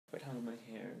But how my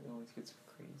hair always gets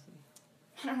crazy.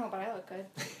 I don't know, but I look good.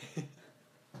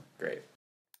 Great.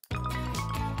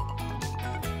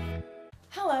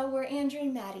 Hello, we're Andrew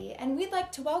and Maddie, and we'd like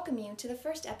to welcome you to the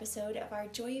first episode of our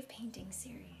Joy of Painting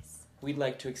series. We'd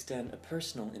like to extend a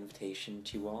personal invitation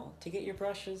to you all to get your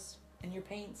brushes and your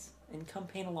paints and come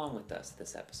paint along with us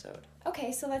this episode.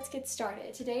 Okay, so let's get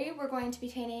started. Today we're going to be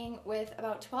painting with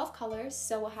about 12 colors,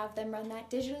 so we'll have them run that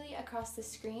digitally across the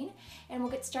screen, and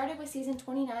we'll get started with Season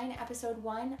 29, Episode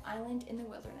 1, Island in the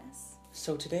Wilderness.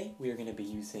 So today we are going to be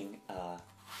using a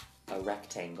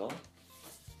rectangle.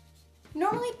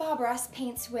 Normally Bob Ross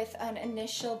paints with an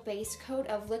initial base coat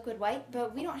of liquid white,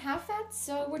 but we don't have that,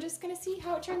 so we're just going to see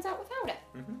how it turns out without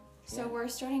it. Mm-hmm. So we're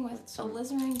starting with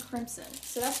alizarin crimson.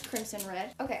 So that's crimson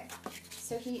red. Okay,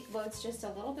 so he loads just a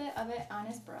little bit of it on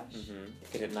his brush. Mm-hmm.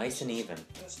 Get it nice and even.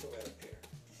 Let's go out here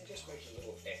and just make a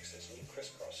little X's, little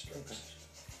crisscross strokes.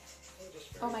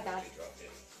 Oh my god.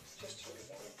 Just to look at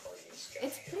the one part of the sky.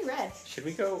 It's pretty red. Should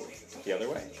we go the other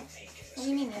way? What do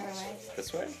you mean the other way?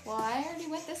 This way? Well, I already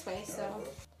went this way, so...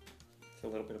 It's a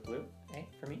little bit of blue. Hey,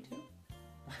 for me too?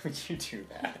 Why would you do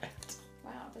that?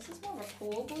 Wow, this is more of a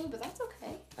cool blue, but that's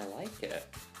okay. I like it.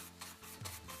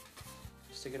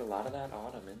 Just to get a lot of that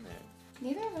autumn in there.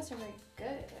 Neither of us are very good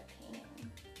at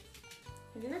painting.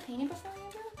 Have you ever painted before,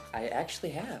 Andrew? I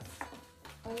actually have.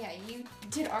 Oh yeah, you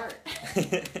did art.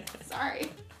 Sorry.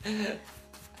 I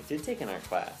did take an art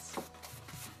class.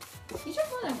 You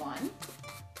took 1 and 1.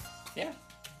 Yeah.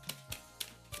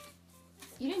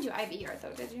 You didn't do IB art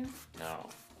though, did you? No.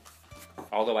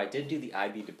 Although I did do the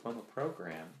IB diploma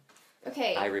program.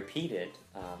 Okay. I repeated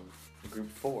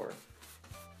group 4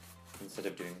 instead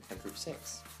of doing a group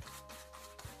 6.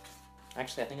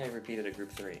 Actually, I think I repeated a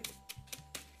group 3.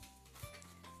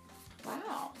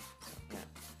 Wow. Yeah.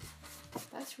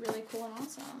 That's really cool and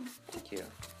awesome. Thank you.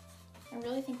 I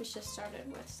really think we should have started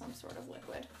with some sort of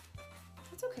liquid.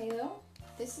 That's okay though.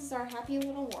 This is our happy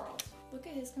little world. Look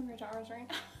at his compared to ours right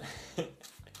now.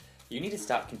 You need to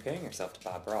stop comparing yourself to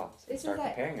Bob Ross and start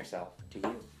comparing yourself to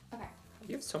you. Okay.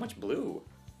 You have so much blue.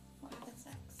 What happens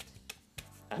next?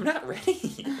 I'm not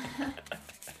ready.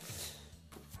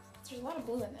 There's a lot of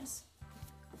blue in this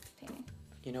painting.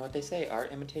 You know what they say,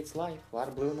 art imitates life. A lot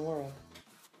of blue in the world.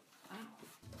 Wow.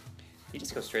 You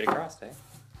just go straight across, eh?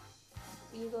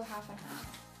 You go half and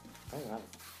half. Oh wow.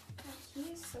 God,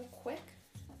 he is so quick.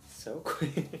 So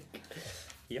quick.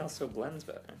 He also blends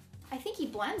better. I think he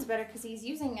blends better because he's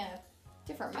using a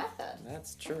different method.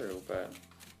 That's true, but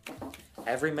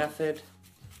every method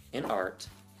in art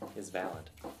is valid.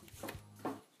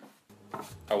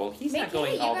 Oh, well, he's not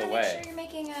going all the way. You gotta make sure you're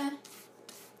making a...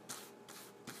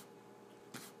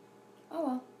 Oh,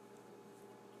 well.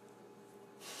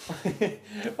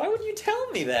 Why would you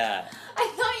tell me that?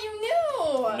 I thought you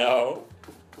knew! No.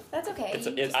 That's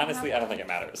okay. Honestly, I don't think it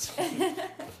matters.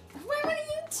 Why wouldn't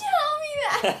you tell me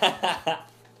that?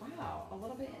 Wow, a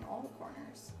little bit in all the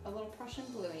corners. A little Prussian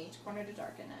blue in each corner to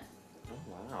darken it.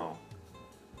 Oh, wow.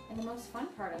 And the most fun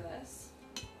part of this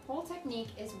whole technique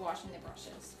is washing the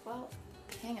brushes. Well,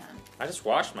 hang on. I just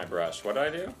washed my brush. What do I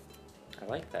do? I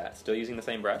like that. Still using the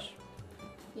same brush?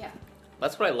 Yeah.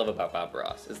 That's what I love about Bob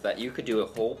Ross, is that you could do a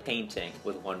whole painting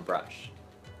with one brush.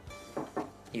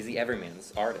 He's the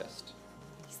everyman's artist.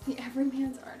 He's the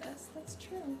everyman's artist. That's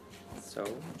true. So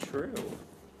true.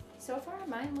 So far,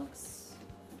 mine looks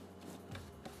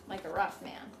like a rough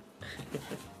man.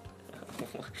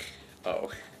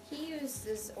 Oh. He used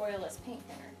this oilless paint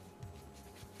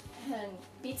thinner and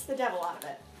beats the devil out of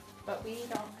it, but we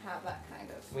don't have that kind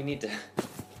of We need to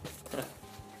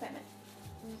equipment.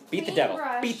 beat the devil.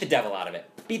 Beat the devil out of it.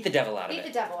 Beat the devil out of it.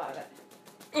 Beat the devil out of it.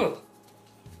 Ugh.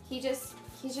 He's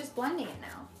just blending it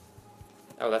now.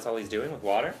 Oh, that's all he's doing with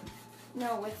water?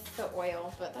 No, with the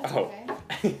oil, but that's Oh.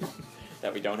 okay.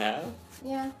 That we don't have?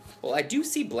 Yeah. Well, I do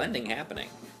see blending happening.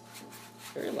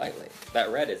 Very lightly.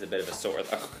 That red is a bit of a sore,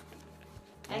 though.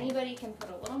 Anybody can put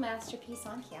a little masterpiece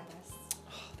on canvas.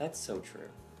 Oh, that's so true.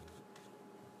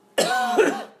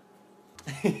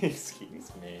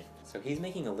 Excuse me. So he's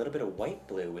making a little bit of white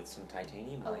blue with some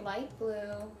titanium A white. light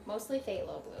blue, mostly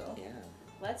phthalo blue. Yeah.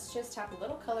 Let's just tap a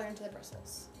little color into the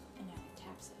bristles. And now he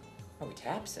taps it. Oh, he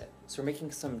taps it. So we're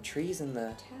making some trees in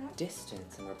the Tap.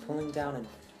 distance, and we're pulling down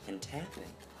and tapping.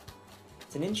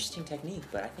 It's an interesting technique,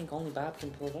 but I think only Bob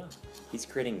can pull it off. He's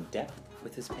creating depth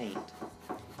with his paint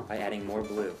by adding more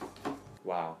blue.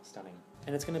 Wow, stunning.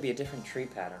 And it's going to be a different tree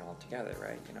pattern altogether,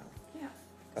 right? You know, Yeah.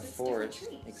 a It's forest.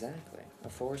 different trees. Exactly. A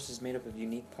forest is made up of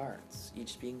unique parts,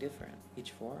 each being different.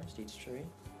 Each forest, each tree.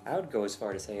 I would go as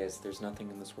far to say as there's nothing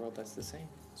in this world that's the same.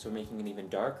 So we're making an even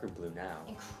darker blue now.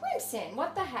 And crimson,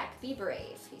 what the heck? Be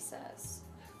brave, he says.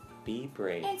 Be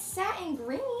brave. It's satin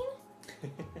green.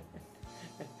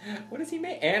 What does he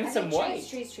make? And I some think white.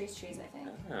 Trees, I think.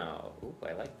 Oh, ooh,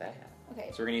 I like that. Okay.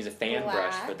 So we're gonna use a fan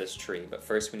brush for this tree, but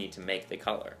first we need to make the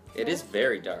color. It is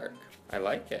very dark. I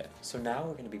like it. So now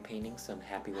we're gonna be painting some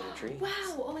happy little trees.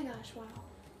 Wow! Oh my gosh! Wow.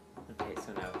 Okay,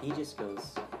 so now he just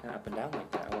goes kinda up and down like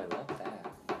that. Oh, I love that.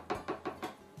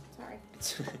 Sorry.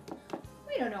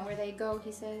 We don't know where they go,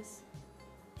 he says.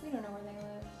 We don't know where they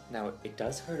live. Now, it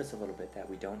does hurt us a little bit that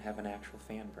we don't have an actual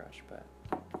fan brush, but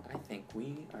I think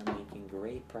we are making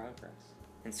great progress.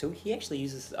 And so he actually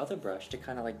uses his other brush to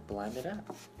kind of like blend it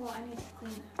up. Well, I need to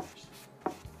clean that brush.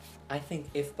 I think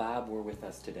if Bob were with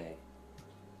us today,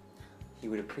 he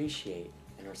would appreciate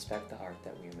and respect the art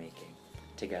that we are making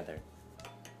together.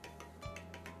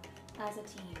 As a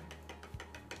team.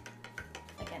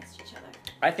 Against each other.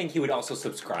 I think he would also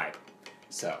subscribe.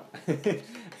 So,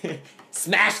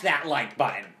 smash that like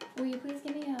button. Will you please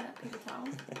give me a paper towel?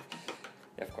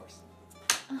 Of course.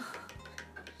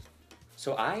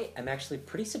 So I am actually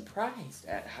pretty surprised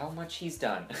at how much he's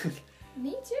done.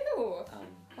 Me too.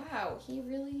 Wow, he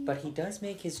really... But he does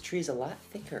make his trees a lot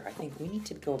thicker. I think we need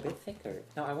to go a bit thicker.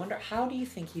 Now I wonder, how do you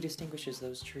think he distinguishes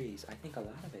those trees? I think a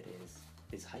lot of it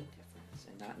is height difference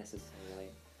and not necessarily...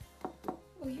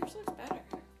 Well, yours looks better.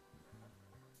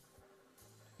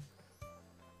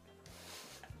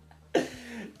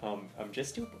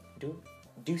 Just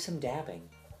do some dabbing.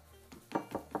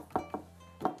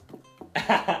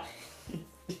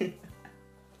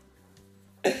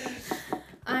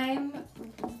 I'm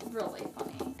really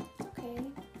funny. It's okay.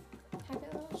 Happy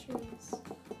little trees.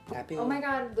 Happy. Oh my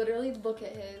god, literally look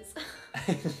at his.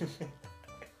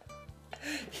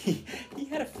 He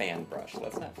had a fan brush,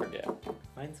 let's not forget.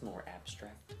 Mine's more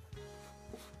abstract.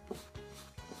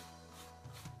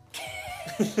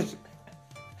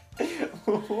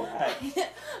 What?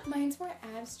 Mine's more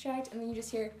abstract, and then you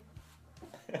just hear.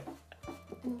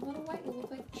 And the little white will look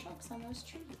like chunks on those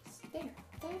trees. There,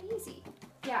 that easy.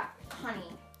 Yeah,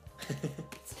 honey.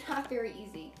 It's not very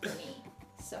easy for me,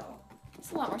 so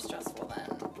it's a lot more stressful than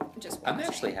just watching. I'm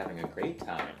actually having a great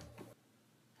time. I'm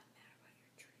mad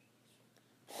about your trees.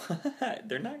 What?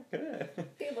 They're not good.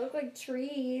 They look like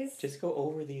trees. Just go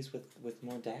over these with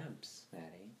more dabs,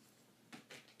 Maddie.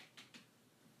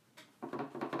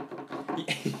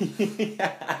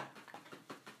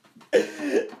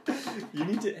 You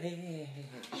need to. Hey.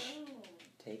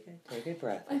 Take a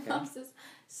breath. My Okay? mom says,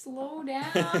 slow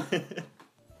down.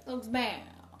 Looks bad.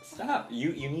 Stop.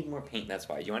 You need more paint. That's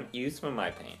why. You want use some of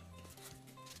my paint.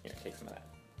 Here, take some of that.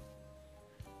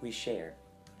 We share.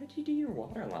 How did you do your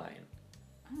water line?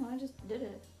 I don't know. I just did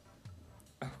it.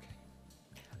 Okay.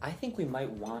 I think we might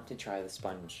want to try the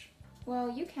sponge. Well,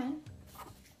 you can.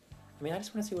 I mean, I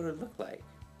just want to see what it would look like.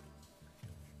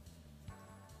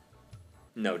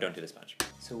 No, don't do the sponge.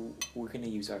 So we're going to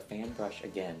use our fan brush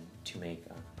again to make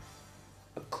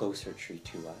a closer tree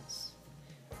to us.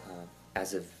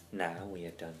 As of now, we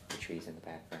have done the trees in the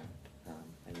background,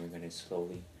 and we're going to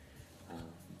slowly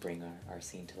bring our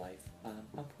scene to life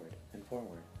upward and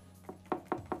forward.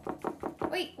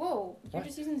 Wait, whoa. You're What?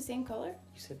 just using the same color?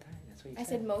 You said that. That's what you I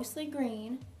said mostly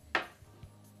green and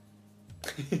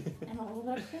a little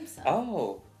bit of crimson.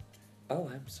 Oh,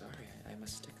 I'm sorry. I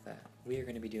must stick that. We are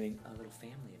going to be doing a little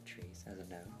family of trees as of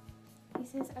now. He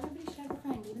says everybody should have a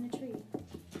friend, even a tree.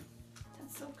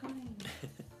 That's so kind.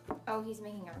 Oh, he's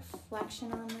making a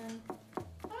reflection on them.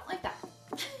 I don't like that.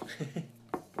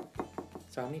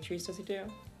 So how many trees does he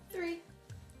do? 3.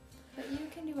 But you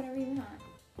can do whatever you want.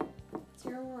 It's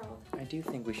your world. I do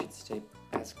think we should stay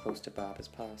as close to Bob as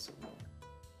possible.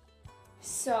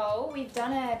 So we've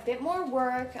done a bit more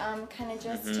work, kind of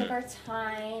just took our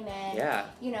time and,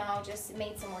 you know, just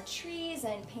made some more trees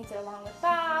and painted along with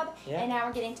Bob. Yeah. And now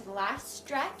we're getting to the last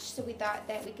stretch, so we thought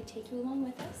that we could take you along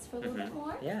with us for a little bit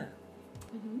more. Yeah.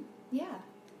 Yeah.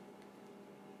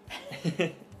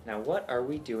 Now what are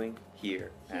we doing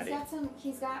here, Maddie?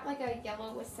 He's got like a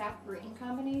yellow with sap green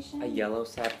combination. A yellow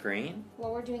sap green?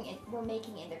 Well, we're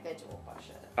making individual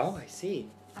bushes. Oh, I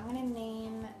see. I'm gonna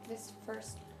name this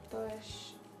first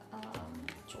bush,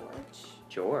 George.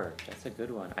 George, that's a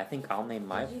good one. I think I'll name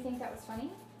my... Did you think that was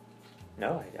funny?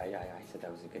 No, I said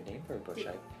that was a good name for a bush.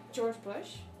 George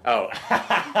Bush? Oh.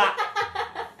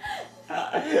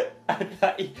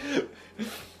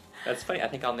 That's funny. I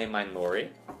think I'll name mine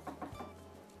Lori.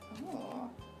 Oh.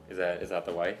 Is that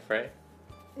the wife, right?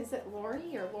 Is it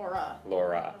Lori or Laura?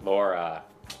 Laura.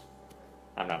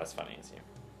 I'm not as funny as you.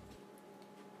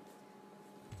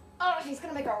 Oh, he's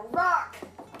gonna make a rock!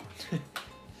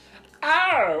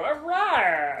 Oh, a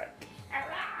rock! A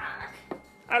rock!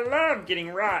 I love getting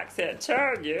rocks at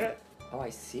Target. Oh, I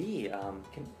see.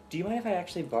 Do you mind if I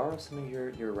actually borrow some of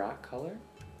your rock color?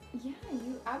 Yeah,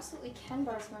 you absolutely can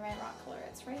borrow some of my rock color.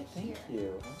 It's right here. Thank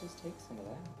you. I'll just take some of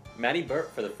that. Maddie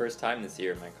burped for the first time this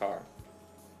year in my car.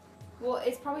 Well,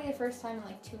 it's probably the first time in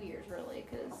like 2 years, really,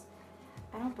 because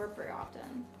I don't burp very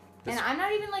often. And I'm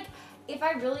not even like, if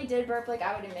I really did burp, like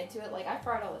I would admit to it. Like I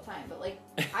fart all the time, but like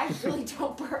I really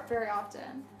don't burp very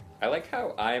often. I like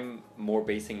how I'm more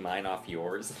basing mine off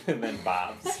yours than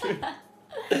Bob's.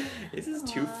 This is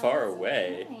too far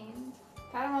away. So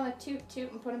pat him on the toot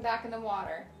toot and put him back in the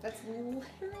water. That's literally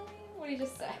what he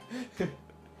just said.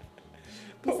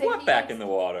 Put what back in the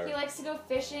water? He likes to go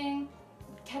fishing,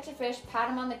 catch a fish, pat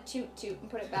him on the toot toot, and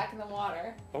put it back in the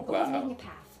water. Oh, He's making a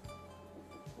path.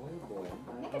 Boy.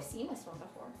 I think I've seen this one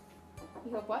before.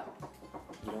 You hope what?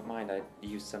 You don't mind I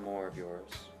use some more of yours?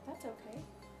 That's okay.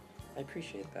 I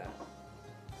appreciate that.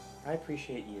 I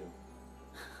appreciate you.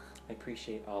 I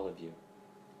appreciate all of you.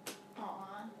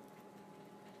 Aww.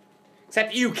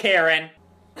 Except you, Karen!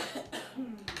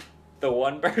 The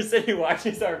one person who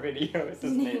watches our videos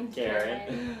is named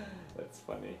Karen. That's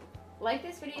funny. Like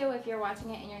this video if you're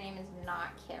watching it and your name is not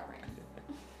Karen.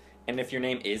 And if your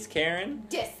name is Karen,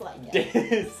 dislike it.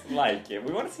 Dislike it.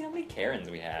 We want to see how many Karens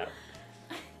we have.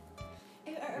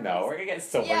 No, we're gonna get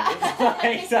so many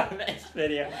dislikes on this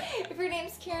video. If your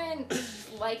name's Karen,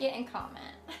 like it and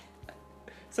comment.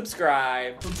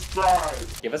 Subscribe.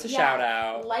 Give us a shout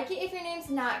out. Like it if your name's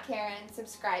not Karen.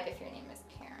 Subscribe if your name is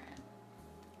Karen.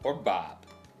 Or Bob.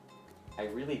 I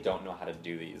really don't know how to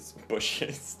do these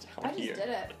bushes down here. I just did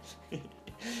it.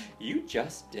 You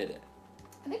just did it.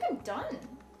 I think I'm done.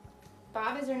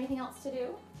 Bob, is there anything else to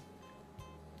do?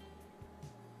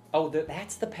 Oh,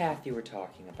 that's the path you were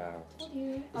talking about.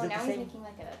 Oh, now he's making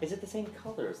like a... Is it the same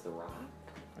color as the rock?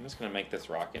 I'm just gonna make this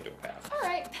rock into a path.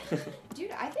 Alright.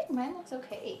 Dude, I think mine looks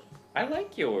okay. I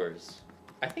like yours.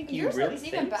 I think you yours really looks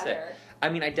think even better. it. I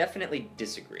mean, I definitely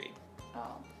disagree.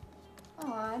 Oh.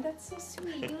 Aw, that's so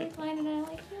sweet. You like mine and I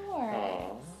like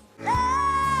yours.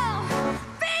 Aww.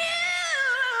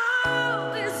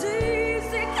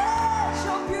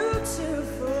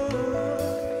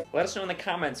 Let us know in the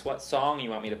comments what song you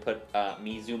want me to put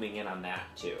me zooming in on that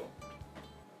too.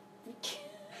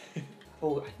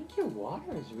 Oh, I think your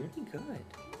water is really good.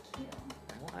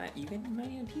 Thank you. You might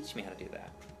even teach me how to do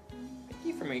that. Thank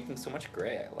you for making so much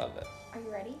gray. I love it. Are you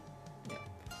ready? Yeah.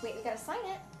 Wait, we gotta sign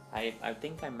it. I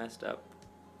think I messed up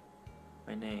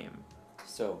my name.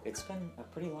 So, it's been a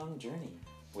pretty long journey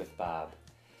with Bob.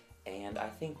 And I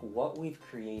think what we've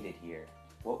created here,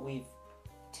 what we've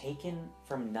taken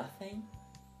from nothing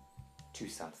to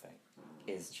something,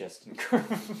 is just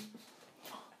incredible.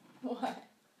 What?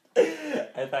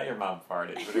 I thought your mom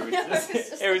farted, but it was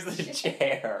just, it was the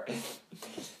chair.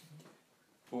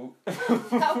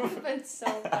 That would have been so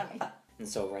funny. And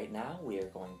so right now we are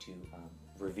going to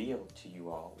reveal to you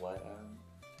all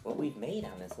what we've made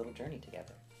on this little journey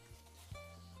together.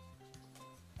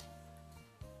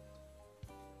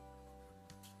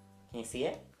 Can you see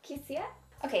it? Can you see it?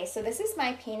 Okay, so this is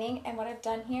my painting, and what I've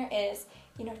done here is,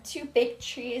 you know, 2 big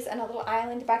trees and a little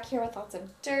island back here with lots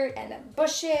of dirt and then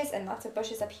bushes, and lots of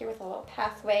bushes up here with a little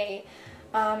pathway.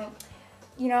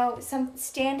 You know, some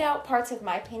standout parts of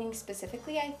my painting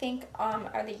specifically, I think,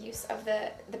 are the use of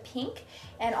the pink,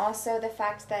 and also the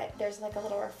fact that there's like a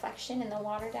little reflection in the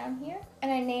water down here.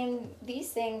 And I named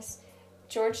these things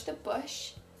George the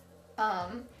Bush.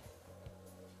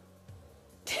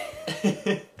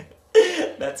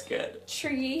 That's good.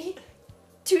 Tree.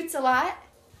 Toots a lot.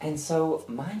 And so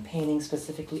my painting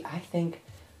specifically, I think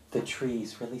the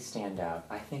trees really stand out.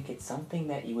 I think it's something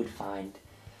that you would find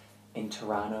in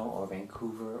Toronto or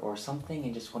Vancouver or something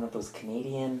in just one of those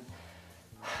Canadian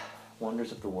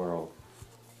wonders of the world.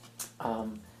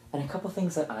 And a couple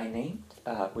things that I named.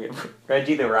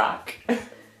 Reggie the Rock.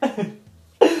 But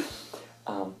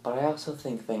I also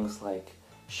think things like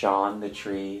Sean the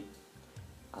Tree,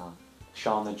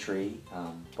 Sean the Tree,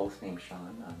 both named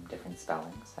Sean, different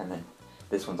spellings. And then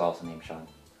this one's also named Sean,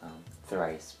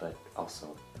 thrice, but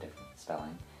also a different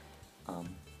spelling.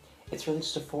 It's really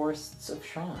just a forests of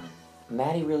Sean.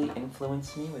 Maddie really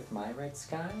influenced me with my red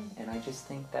sky, and I just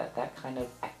think that that kind of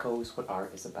echoes what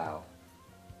art is about.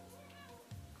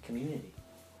 Community.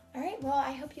 Alright, well,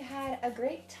 I hope you had a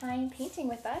great time painting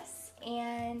with us,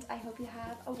 and I hope you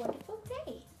have a wonderful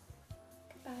day.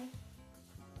 Goodbye.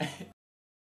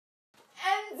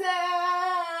 And